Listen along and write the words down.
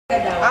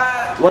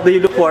What do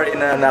you look for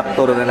in an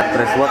actor or an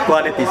actress? What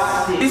qualities?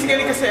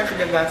 Basically kasi ang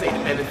kagandahan sa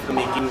independent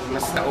filmmaking,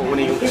 mas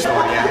nauuna yung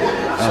istorya.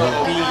 So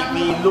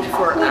we look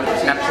for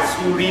actors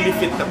who really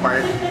fit the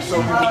part.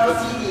 So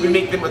we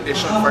make them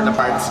audition for the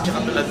parts. Tsaka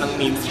tulad ng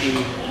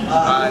mainstream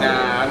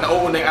na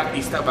nauuna yung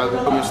artista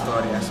bago yung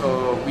istorya.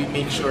 So we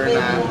make sure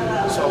na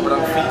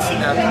sobrang fit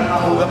sila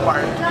to the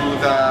part,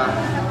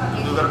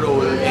 to the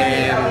role.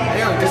 And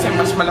ayun, kasi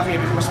mas malaki,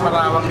 mas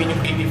marawang din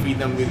yung creative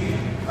freedom with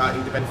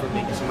independent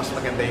filmmakers. So mas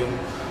maganda yung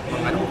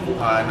mga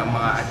nakukuha ng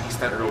mga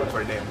artista role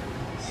for them.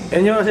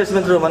 In your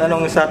assessment, Roman,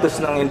 anong status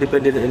ng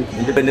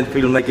independent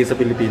filmmaking sa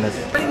Pilipinas?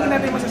 Hindi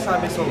natin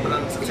masasabi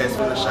sobrang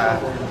successful na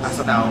siya as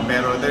of now,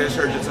 pero the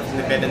resurgence of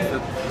independent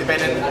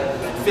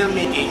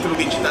filmmaking through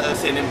digital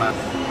cinema,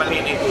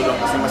 malaki na yung tulong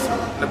kasi mas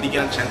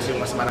nabigyan ng chance yung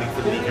mas maraming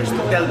filmmakers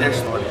to tell their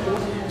story.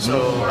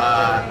 So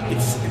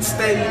it's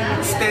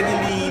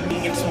steadily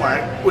being its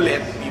mark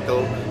ulit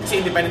dito.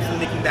 Kasi independent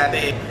filmmaking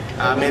dati,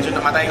 medyo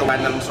namatay gawa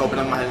ng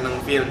sobrang mahal ng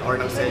film or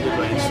ng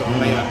celluloid. So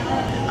ngayon,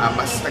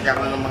 mas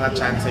nagkakaroon ng mga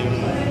chance yung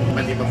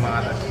iba't ibang mga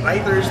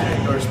writers and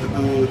actors to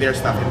do their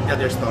stuff and tell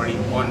their story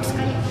on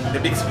screen, the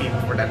big screen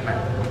for that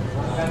matter.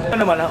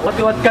 Ano naman,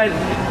 what kind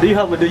do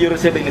you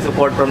receive any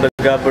support from the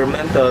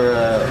government or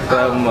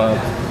from?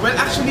 Well,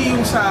 actually,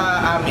 yung sa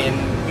amin,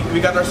 we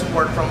got our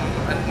support from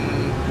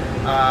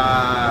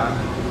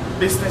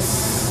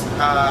business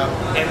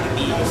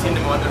entity, yung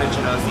Cinema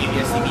Originals,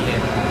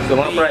 ABS-CBN. So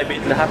mga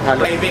private lahat,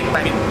 halos? Private.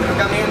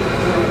 Hanggang ngayon,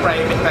 puro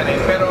private pa rin.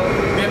 Pero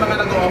may mga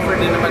nag-offer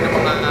din naman ng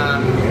mga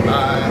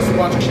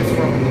sponsorships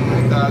from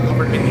the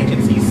government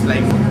agencies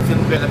like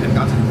Film Development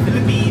Council of the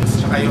Philippines,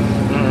 tsaka yung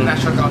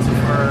National Council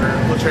for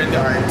Culture and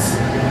the Arts.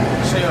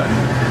 So yun.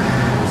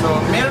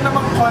 So meron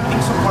namang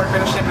konting support,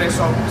 pero syempre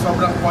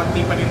sobrang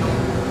konti pa rin yung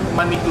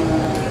money to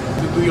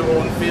do your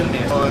own film.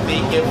 So they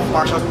give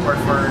partial support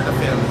for the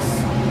films.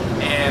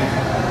 And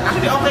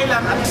actually okay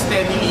lang at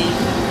steadily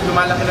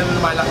lumalaki na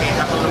lumalaki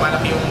habang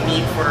lumalaki yung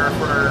need for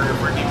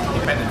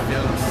independent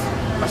films.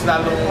 Mas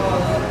lalong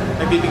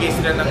nagbibigay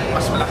sila ng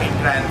mas malaking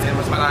grants and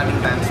mas maraming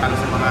grants para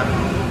sa mga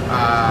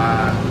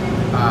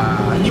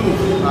new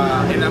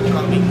and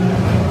upcoming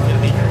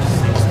filmmakers.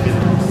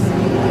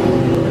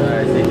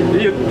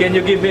 Can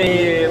you give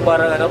me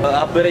parang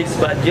average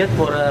budget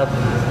for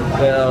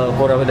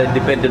an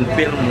independent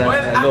film na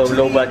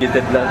low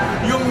budgeted lang?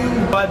 Yung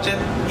budget,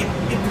 it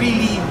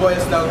really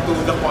boils down to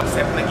the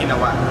concept na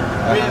ginawa.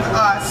 With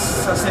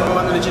us, sa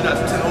Cinema Originals,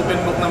 it's an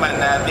open book naman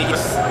na they give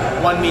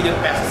 1 million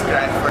pesos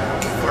grant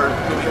for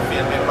doing a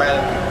film. And while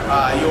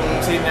yung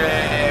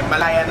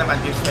Malaya naman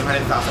gives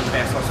 500,000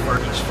 pesos for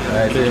each film,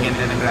 binigyan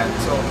nila ng grant.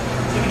 So,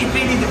 it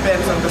really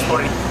depends on the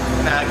story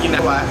na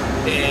ginawa.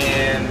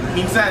 And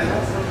minsan,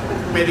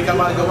 pwede ka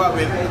magawa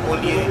with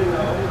only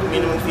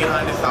minimum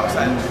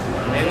 300,000.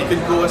 And it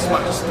could go as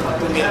much as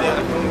 2 million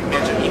kung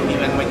medyo indie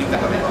lang man yung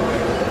gagawin.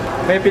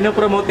 May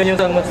pinopromote kanyo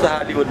sa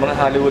Hollywood, mga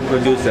Hollywood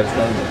producers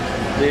na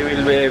they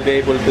will be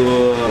able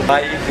to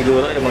buy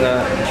siguro yung mga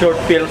short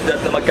films na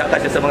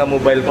magkakasya sa mga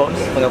mobile phones,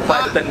 mga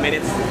 5 to 10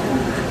 minutes.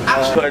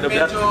 Actually,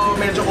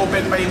 medyo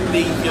open pa yung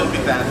playing field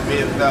with that,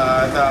 with the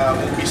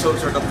movies or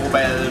the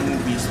mobile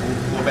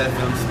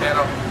films.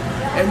 Pero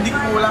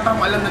wala pa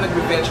akong alam na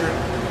nag-venture.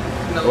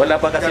 Wala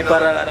pa kasi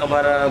para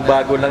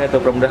bago lang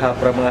ito from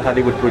mga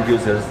Hollywood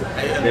producers.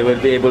 They will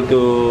be able to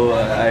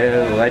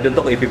I don't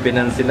know if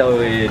i-finance sila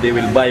or they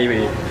will buy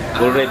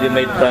already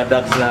made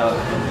products na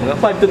mga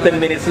 5 to 10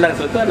 minutes lang.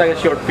 So ito lang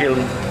short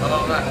film.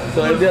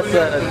 So that's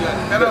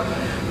pero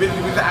with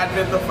the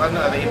advent of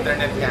the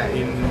internet nga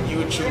in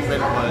YouTube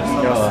and all,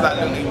 so mas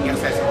lalong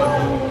accessible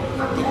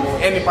to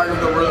any part of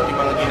the world, yung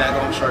mga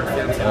ginagawang short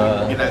films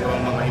and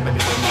ginagawang mga iba't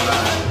ibang mga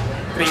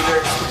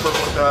trailers to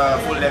promote the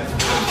full-length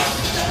films.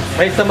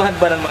 May samahan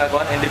ba ng mga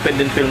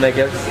independent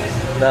filmmakers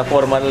na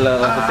formal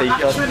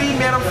association? Actually,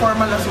 merong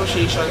formal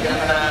association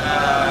na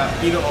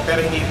binuo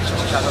pero hindi siya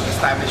masyadong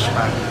established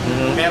pa.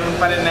 Meron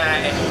pa rin na,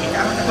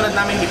 katulad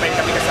namin, hindi pa rin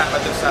kami kasama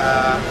doon sa,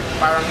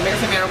 parang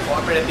kasi merong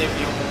cooperative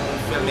yung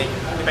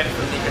independent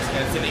filmmakers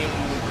ngayon. Sila yung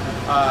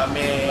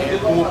may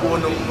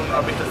pumupuno ng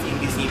Roberto's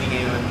Indie City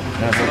ngayon.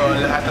 So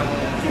lahat ng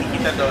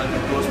kinikita doon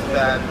goes to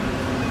that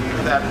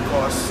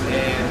cause.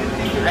 And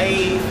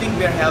I think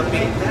they're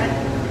helping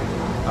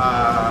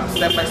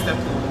step by step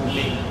to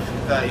make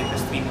the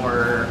industry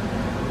more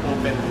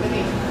open to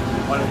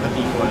all of the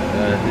people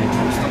who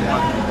choose to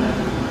want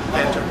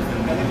venture.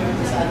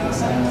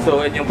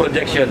 So in yung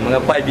projection,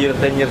 mga 5 years,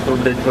 10 years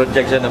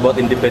projection about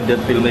independent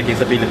filmmaking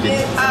sa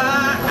Philippines?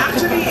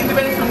 Actually,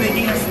 independent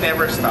filmmaking has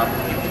never stopped.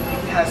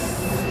 It has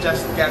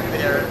just got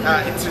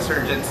its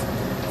resurgence.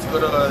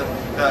 Siguro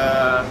the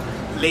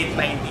late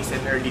 90s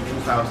and early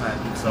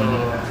 2000s. So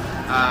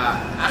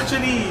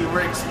actually,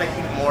 we're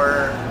expecting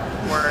more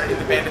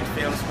independent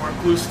films, more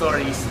cool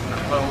stories.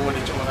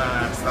 Mahuhulit yung mga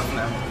stuff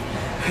na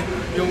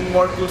yung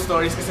more cool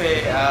stories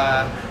kasi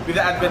with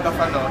the advent of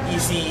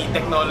easy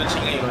technology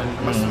ngayon,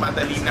 mas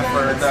madali na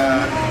for the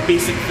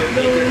basic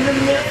filmmaker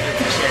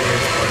to share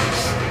their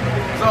stories.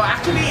 So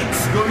actually,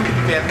 it's going to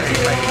be better.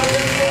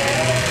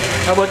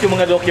 How about yung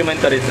mga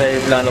documentaries?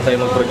 Ay plano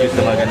kayo mag-produce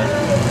ng mga ganun?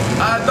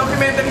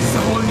 Documentaries is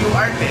a whole new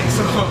art eh.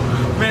 So,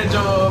 medyo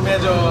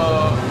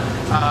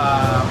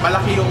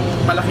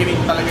malaki rin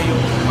talaga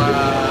yung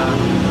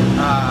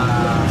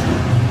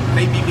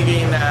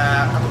naibibigay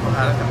na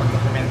katotohanan kapag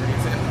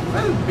documentaries. And,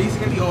 well,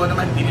 basically,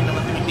 naman, hindi rin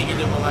naman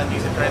tinitigil yung mga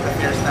news and current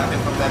affairs natin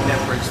from the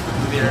networks to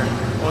do their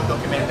own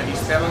documentaries.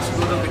 Pero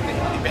siguro with the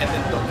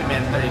independent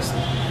documentaries,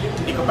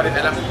 hindi ko pa rin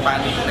alam kung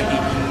paano yung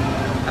nagiging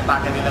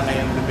atake nila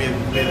ngayon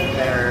with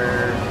their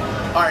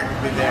art,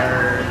 with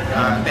their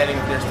telling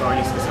of their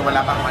stories. Kasi wala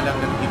pa akong alam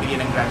na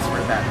nagbibigay ng grants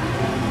for that.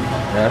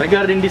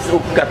 Regarding this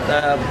UPCAT,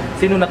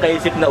 sino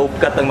nakaisip na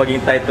UPCAT ang maging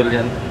title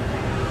yan?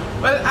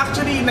 Well,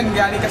 actually,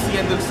 nanggaling kasi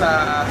yan dun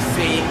sa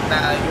saying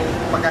na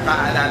yung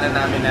pagkakaalala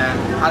namin na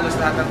halos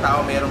lahat ng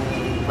tao mayroong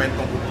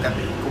kwentong UPCAT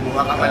eh.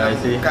 Kumuha ka man ng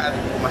UPCAT,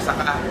 pumasa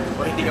ka,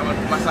 o hindi ka man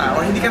pumasa,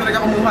 o hindi ka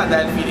talaga kumuha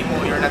dahil feeling mo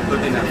you're not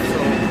good enough.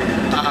 So,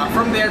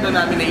 from there, doon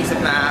namin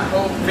naisip na,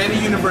 very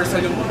universal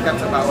yung UPCAT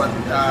sa bawat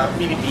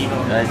Pilipino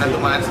na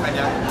dumaan sa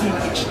kanyang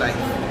teenage life.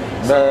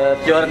 But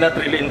you are not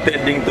really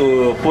intending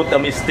to put a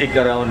mystique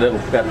around the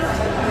UPCAT?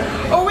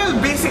 Oh well,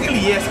 basically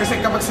yes.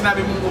 Kasi kapag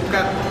sinabi mong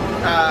UPCAT,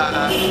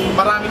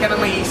 marami ka nang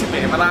maiisip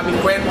eh.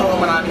 Maraming kwento,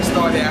 maraming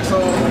storya.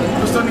 So,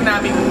 gusto rin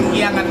namin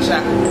iangat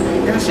siya.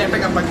 Kasi syempre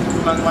kapag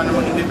gumagawa ng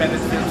mga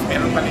independent films,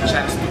 meron pa rin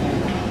chance to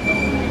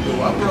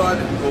go abroad,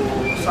 go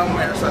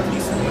somewhere. So at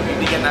least,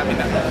 bibigyan namin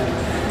ng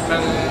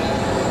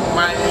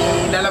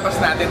ilalabas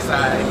natin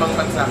sa ibang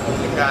bansa kung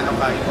gaano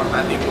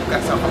ka-importante yung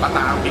UPCAT sa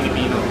kabataang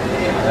Pilipino.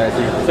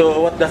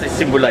 So what does it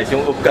symbolize,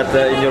 yung UPCAT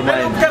in your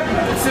mind? UPCAT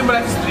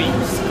symbolizes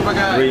dreams.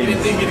 Kumbaga,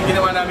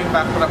 ginawa namin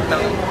backdrop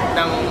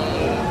ng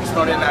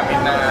istorya namin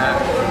na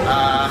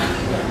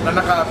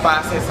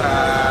nakabase sa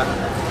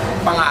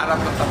pangarap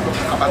ng tatlong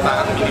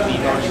kabataang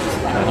Pilipino sa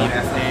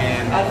Pilipinas.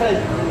 And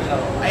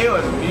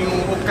ayun, yung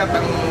UPCAT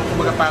ang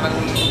kumbaga parang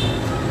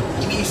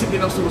iniisip din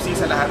ang susi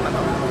sa lahat ng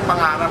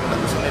pangarap na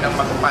gusto nilang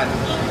matupad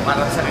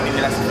para sa sarili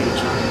nila sa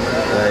future.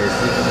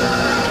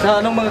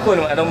 So,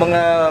 anong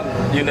mga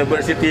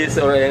universities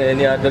or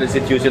any other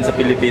institutions sa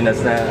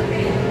Pilipinas na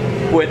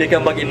pwede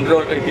kang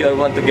mag-enroll if you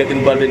want to get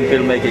involved in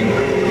filmmaking?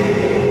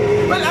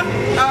 Well,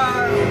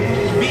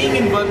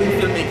 being involved in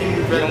filmmaking,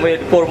 yung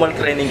may formal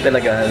training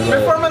talaga.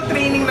 May formal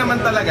training naman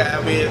talaga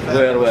with,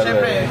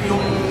 syempre,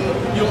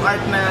 yung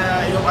art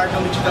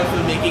ng digital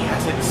filmmaking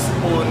has its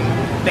own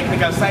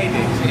technical side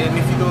eh. And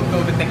if you don't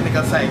know the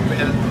technical side,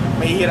 well,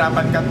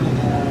 mahihirapan ka to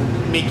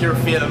make your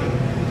film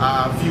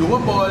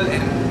viewable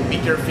and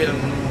make your film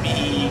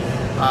be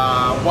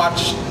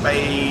watched by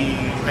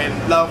and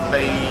loved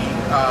by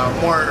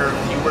more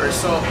viewers.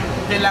 So,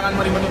 kailangan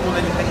mo rin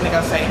matutunan yung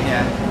technical side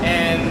niya.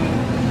 And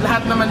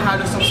lahat naman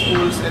halos ng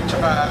schools at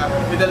saka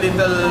with a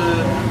little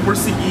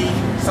pursigi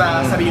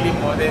sa sarili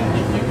mo, then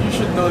you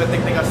should know the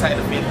technical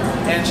side of it.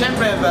 And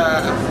syempre,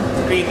 the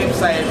creative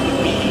side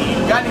would be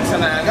galing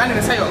na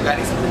sa'yo,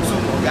 galing sa puso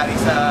mo, galing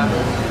sa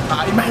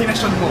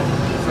imahinasyon mo.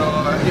 So,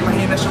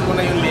 imahinasyon mo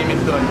na yung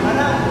limit doon.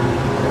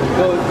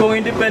 Kung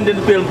independent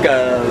film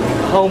ka,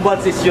 how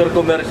much is your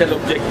commercial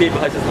objective?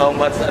 How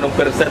much, anong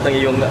percent ang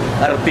iyong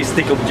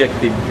artistic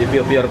objective if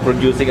you are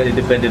producing an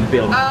independent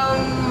film?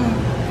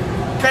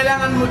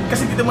 Kailangan mo,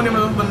 kasi dito mo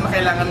naman na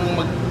kailangan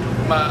mo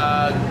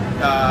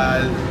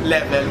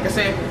level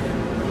kasi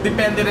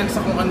depende rin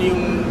sa kung ano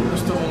yung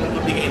gusto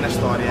mong ibigay na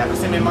storya.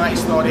 Kasi may mga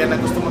istorya na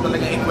gusto mo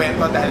talaga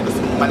ikwento dahil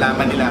gusto mong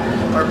malaman nila,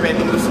 or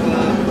pwedeng gusto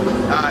mong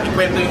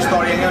ikwento yung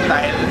storya ngayon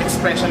dahil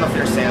expression of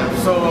yourself.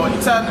 So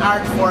it's an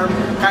art form.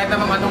 Kahit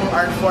naman anong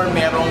art form,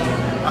 merong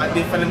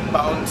different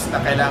bounds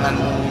na kailangan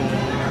mong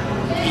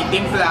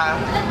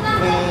itimpla.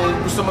 Kung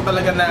gusto mo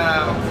talaga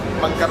na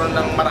magkaroon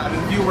ng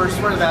maraming viewers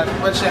for that,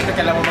 well, syempre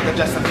kailangan mo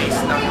mag-adjust sa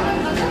taste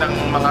ng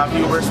mga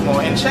viewers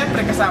mo. And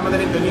syempre kasama na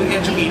rin doon yung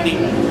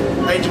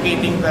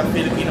educating the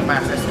Filipino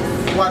masses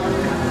what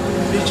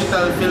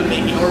digital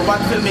filmmaking or what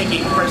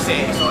filmmaking per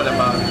se is all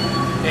about.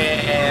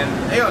 And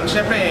ayun,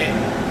 syempre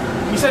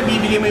minsan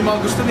bibigay mo yung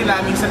mga gusto nila,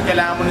 minsan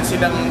kailangan mo na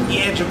silang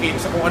i-educate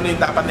sa kung ano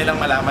yung dapat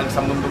nilang malaman sa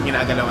mundong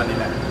ginagalawan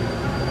nila.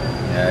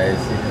 Yeah, I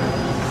see.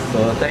 So,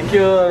 thank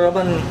you,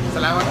 Roman.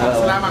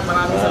 Salamat,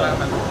 maraming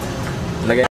salamat.